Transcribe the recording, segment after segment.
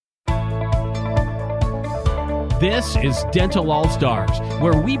This is Dental All-Stars,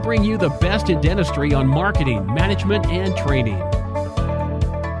 where we bring you the best in dentistry on marketing, management, and training.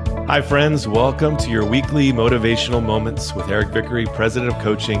 Hi, friends. Welcome to your weekly motivational moments with Eric Vickery, president of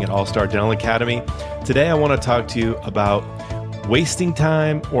coaching at All-Star Dental Academy. Today, I want to talk to you about wasting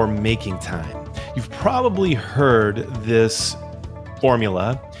time or making time. You've probably heard this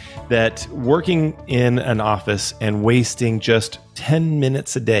formula that working in an office and wasting just 10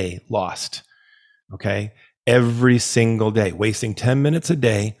 minutes a day lost, okay? Every single day, wasting 10 minutes a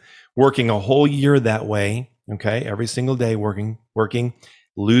day, working a whole year that way, okay? Every single day working,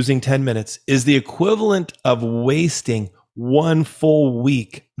 losing 10 minutes is the equivalent of wasting one full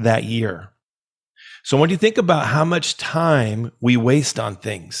week that year. So when you think about how much time we waste on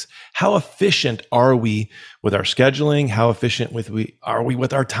things, how efficient are we with our scheduling? How efficient are we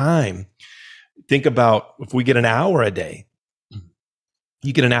with our time? Think about if we get an hour a day,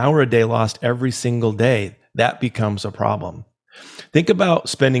 you get an hour a day lost every single day, that becomes a problem. Think about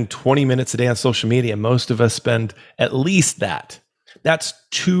spending 20 minutes a day on social media. Most of us spend at least that. That's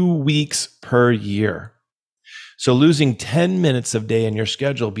 2 weeks per year. So losing 10 minutes of day in your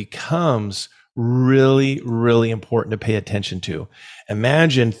schedule becomes really, really important to pay attention to.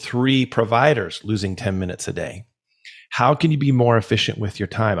 Imagine 3 providers losing 10 minutes a day. How can you be more efficient with your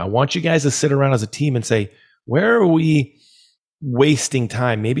time? I want you guys to sit around as a team and say, where are we wasting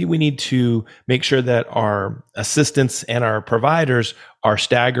time? Maybe we need to make sure that our assistants and our providers are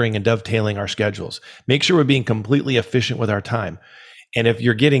staggering and dovetailing our schedules. Make sure we're being completely efficient with our time. And if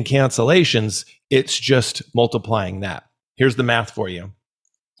you're getting cancellations, it's just multiplying that. Here's the math for you.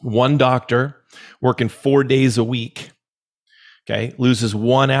 One doctor working 4 days a week, okay, loses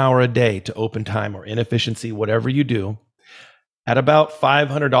 1 hour a day to open time or inefficiency, whatever you do, at about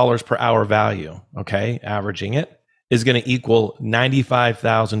 $500 per hour value, okay, averaging it, is going to equal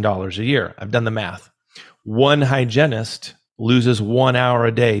 $95,000 a year. I've done the math. One hygienist loses 1 hour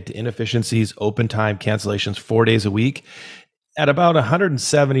a day to inefficiencies, open time, cancellations, 4 days a week. At about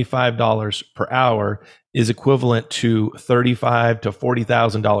 $175 per hour is equivalent to $35,000 to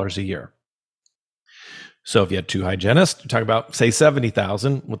 $40,000 a year. So if you had 2 hygienists, you're talking about, say,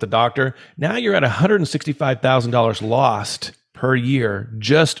 $70,000 with the doctor. Now you're at $165,000 lost per year,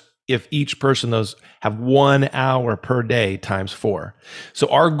 just if each person those have 1 hour per day times 4. So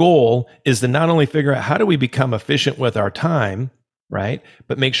our goal is to not only figure out how do we become efficient with our time, right?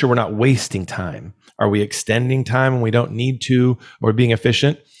 But make sure we're not wasting time. Are we extending time when we don't need to, or being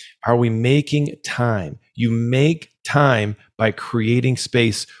efficient? Are we making time? You make time by creating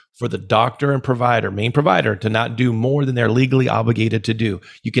space for the doctor and main provider, to not do more than they're legally obligated to do.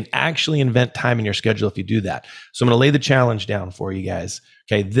 You can actually invent time in your schedule if you do that. So I'm going to lay the challenge down for you guys.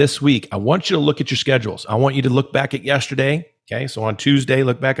 Okay, this week, I want you to look at your schedules. I want you to look back at yesterday. Okay, so on Tuesday,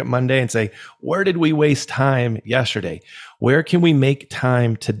 look back at Monday and say, where did we waste time yesterday? Where can we make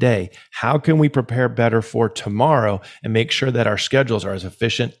time today? How can we prepare better for tomorrow and make sure that our schedules are as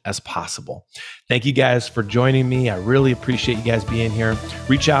efficient as possible? Thank you guys for joining me. I really appreciate you guys being here.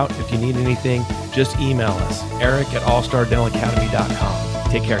 Reach out if you need anything. Just email us, eric@allstardentalacademy.com.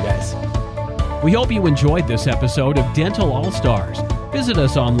 Take care, guys. We hope you enjoyed this episode of Dental All-Stars. Visit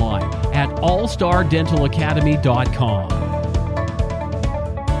us online at allstardentalacademy.com.